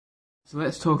So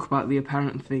let's talk about the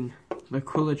apparent thing. The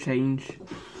colour change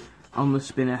on the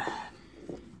spinner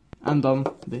and on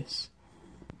this.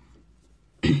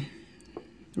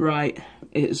 Right,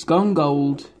 it's gone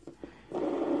gold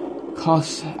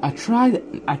cause I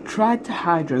tried to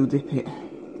hydro dip it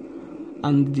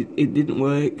and it didn't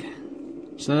work.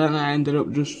 So then I ended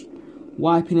up just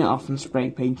wiping it off and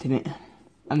spray painting it,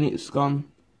 and it's gone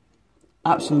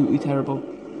absolutely terrible.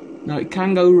 Now it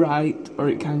can go right or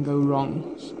it can go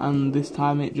wrong, and this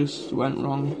time it just went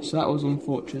wrong, so that was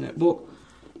unfortunate, but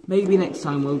maybe next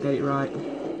time we'll get it right.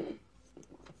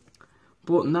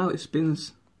 But now it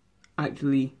spins,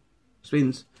 actually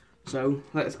spins, so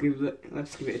let's give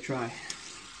it a try.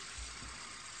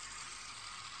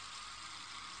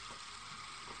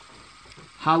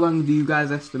 How long do you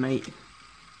guys estimate?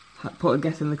 Put a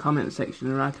guess in the comment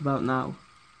section right about now.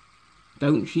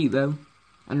 Don't cheat though,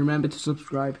 and remember to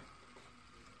subscribe.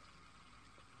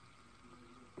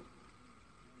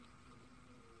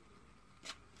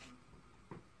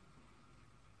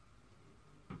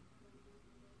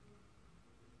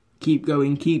 Keep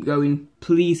going,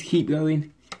 please keep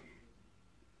going.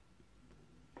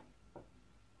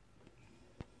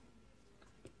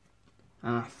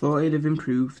 And I thought it'd have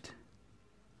improved.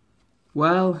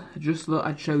 Well, I just thought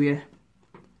I'd show you.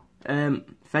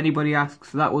 If anybody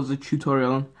asks, that was a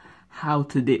tutorial on how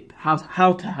to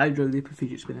hydro dip a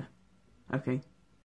fidget spinner. Okay.